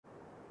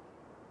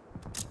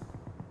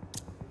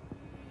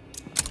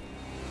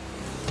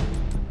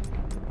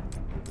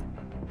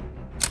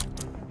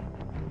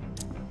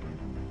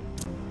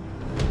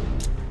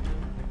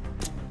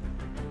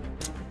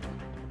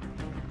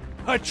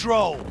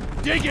Patrol!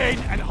 Dig in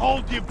and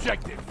hold the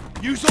objective.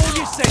 Use all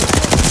your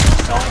senses.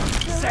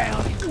 Sight,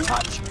 sound,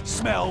 touch,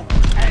 smell,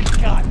 and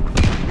gun.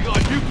 We got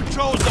a new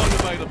patrol zone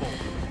available.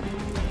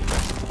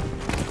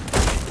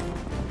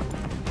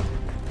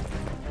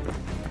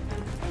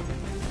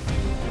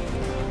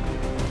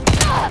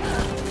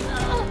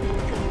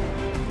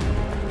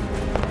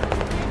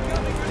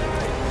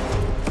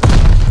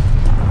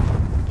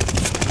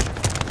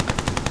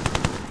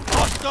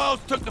 Hostiles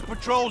took the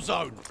patrol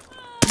zone.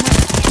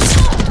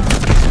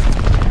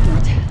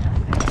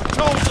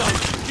 Patrol zone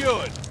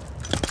secured.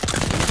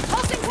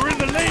 We're in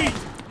the lead.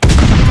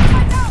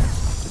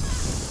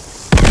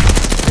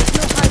 There's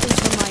no hiding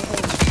from my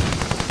aim.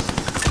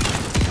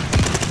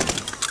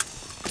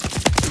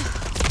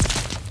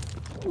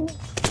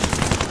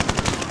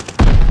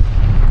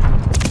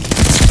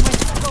 My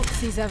scope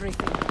sees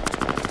everything.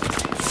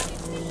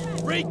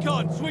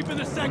 Recon sweeping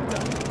the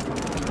sector.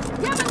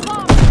 Yaman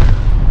bomb!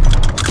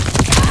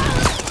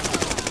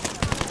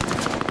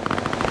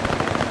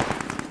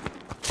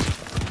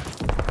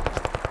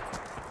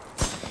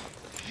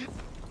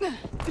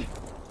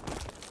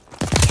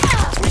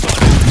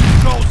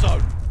 Control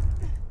zone.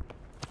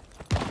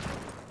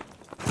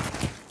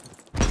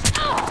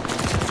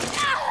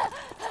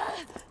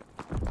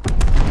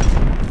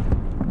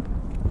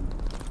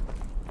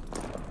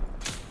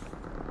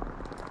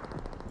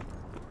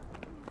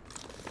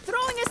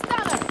 Throwing a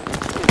stunner!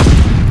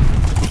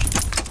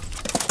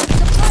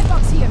 Supply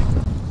box here.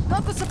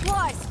 Got the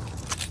supplies.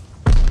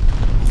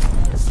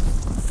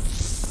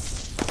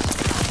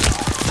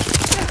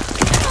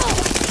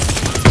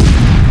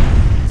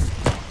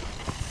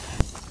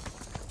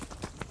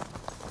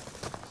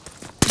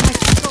 My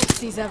scope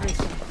sees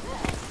everything.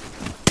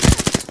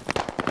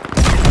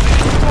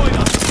 Destroyed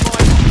our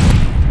supply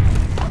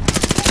box.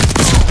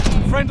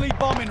 Friendly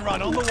bombing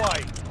run on the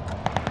way.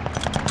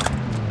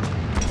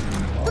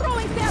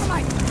 Throwing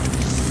thermite!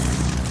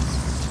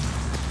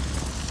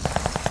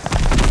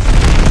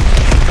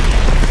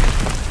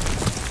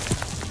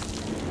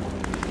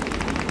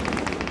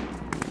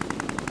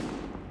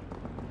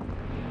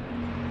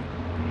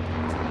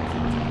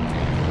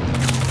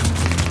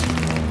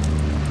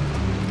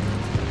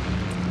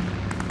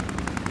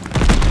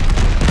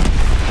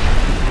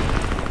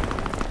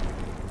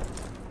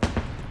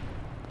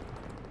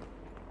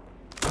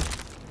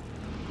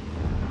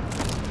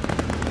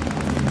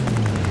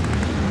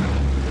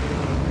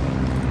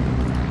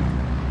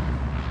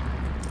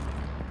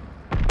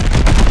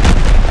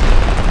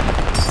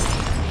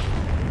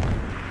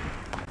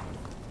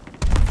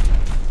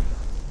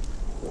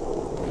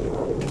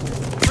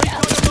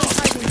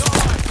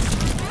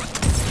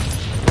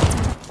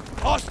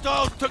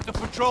 Hostiles took the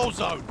patrol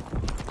zone.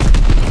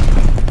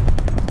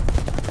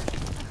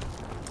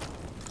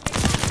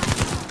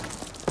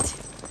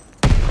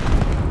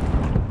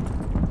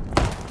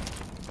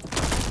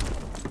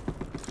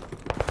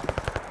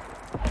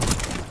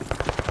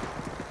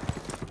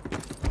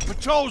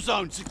 Patrol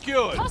zone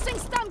secured. Tossing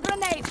stun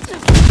grenade!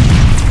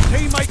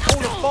 Teammate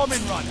called a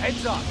bombing run.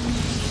 Heads up.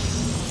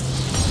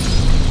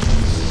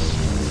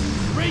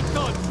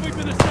 Recon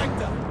sweeping the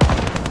sector.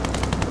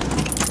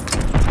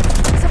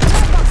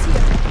 Supply box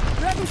here.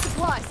 Grabbing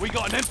supplies. We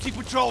got an empty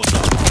patrol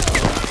zone.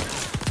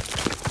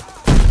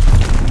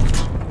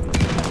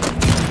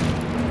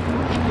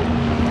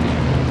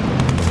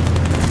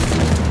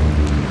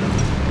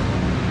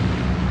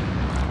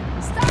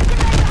 Stun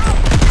grenade out!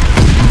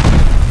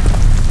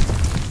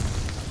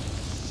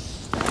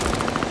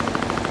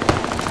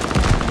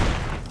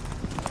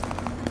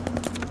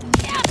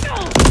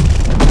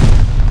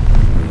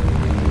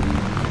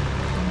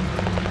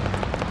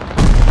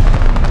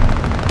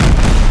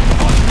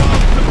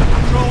 Hostiles took the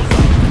patrol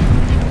zone.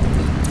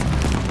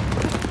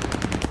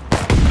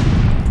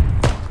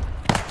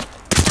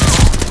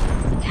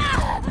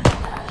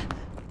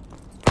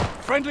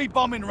 Friendly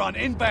bombing run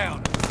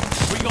inbound.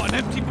 We got an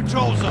empty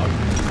patrol zone.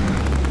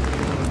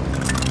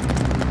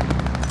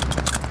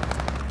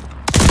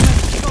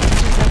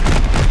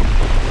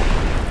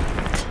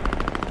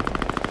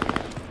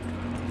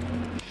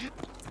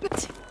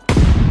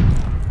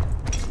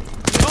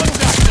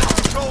 Contact in the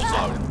patrol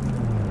zone.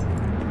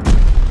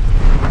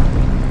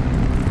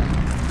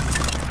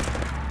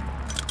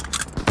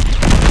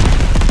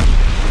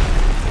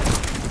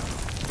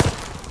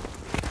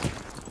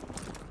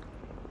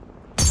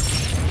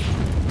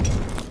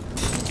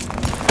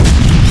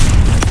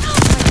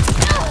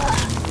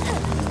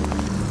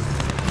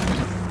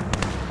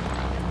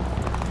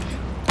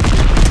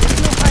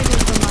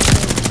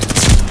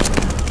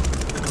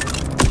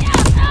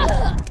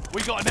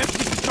 We got an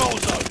empty patrol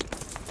zone.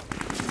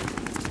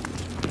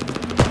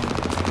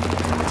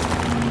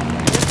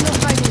 There's no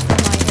hiding from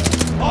my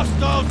aim.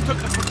 Hostiles took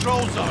the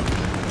patrol zone.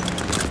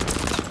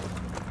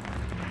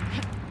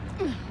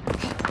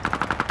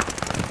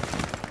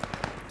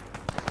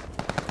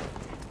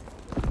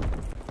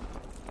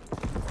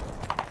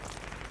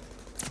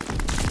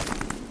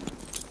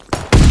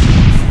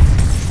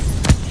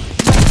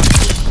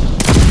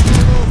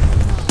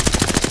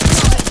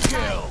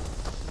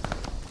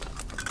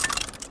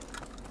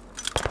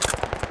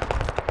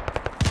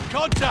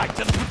 Contact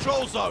at the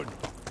patrol zone.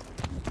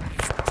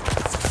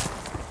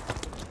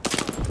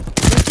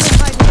 There's no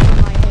hiding from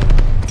my aim.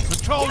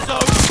 Patrol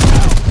zone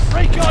down.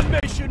 Recon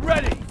mission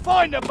ready.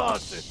 Find the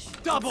bastards.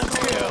 Double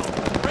kill.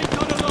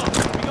 Recon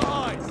aloft. We got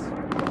eyes.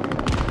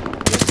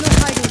 There's no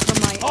hiding from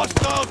my aim.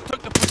 Hostiles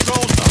took the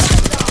patrol zone.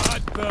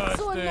 Bloodthirsty.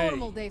 So a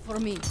normal day for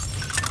me.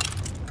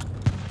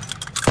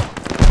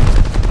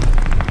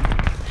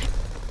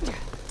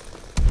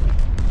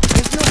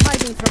 There's no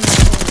hiding from my aim.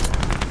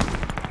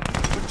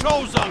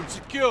 Patrol zone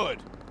secured.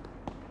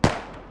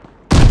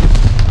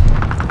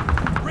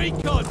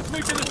 Recon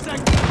sweeping the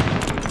sector.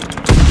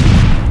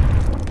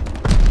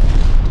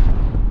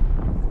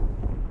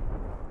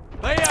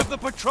 They have the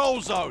patrol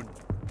zone.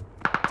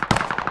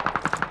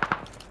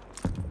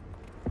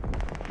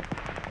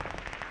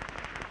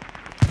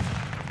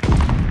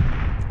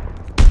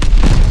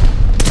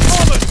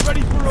 Bombers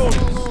ready for All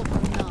orders. over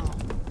now.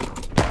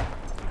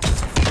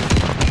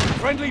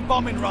 Friendly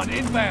bombing run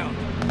inbound.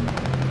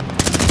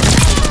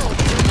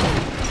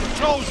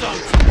 Patrol zone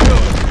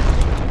secured.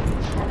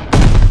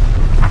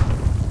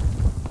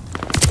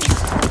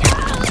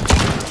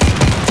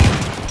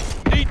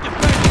 Need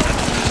defenders at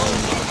the patrol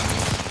zone.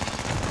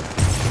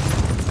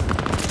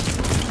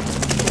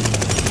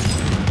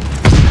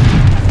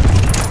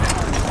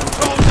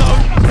 Patrol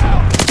zone is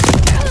out.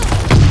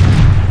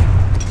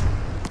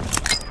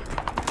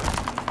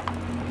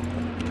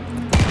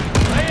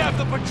 They have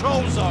the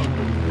patrol zone.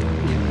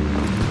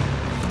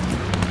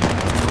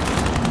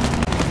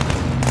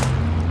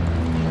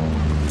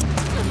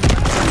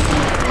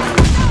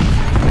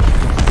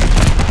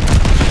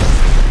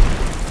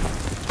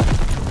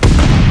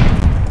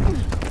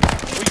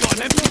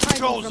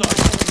 Patrol zone.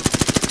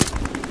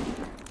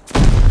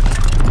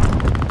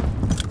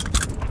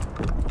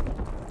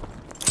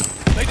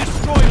 They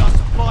destroyed our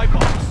supply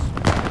box.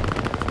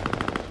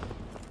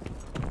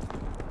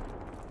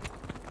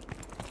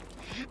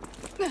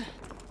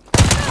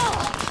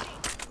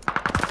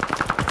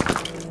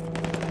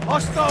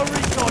 Hostile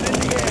recon in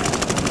the air.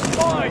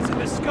 Spies in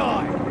the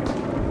sky.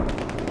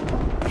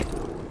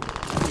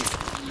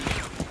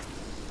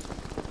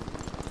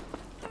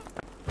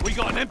 We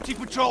got an empty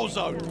patrol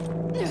zone.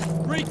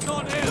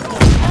 Recon airborne.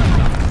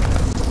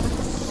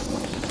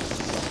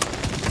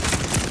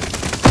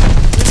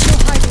 There's no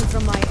hiding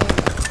from my aim.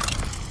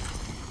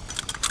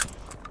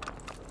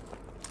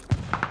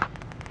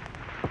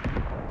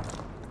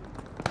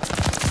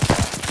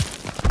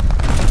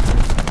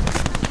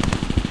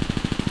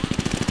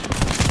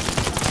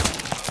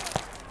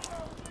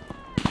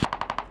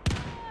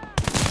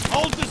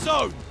 Hold the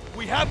zone.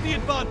 We have the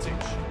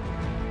advantage.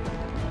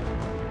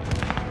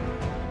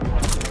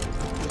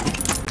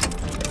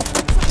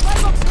 Supply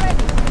box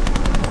ready.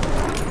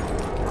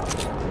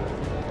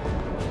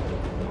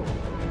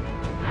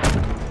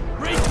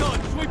 Recon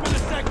sweeping the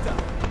sector.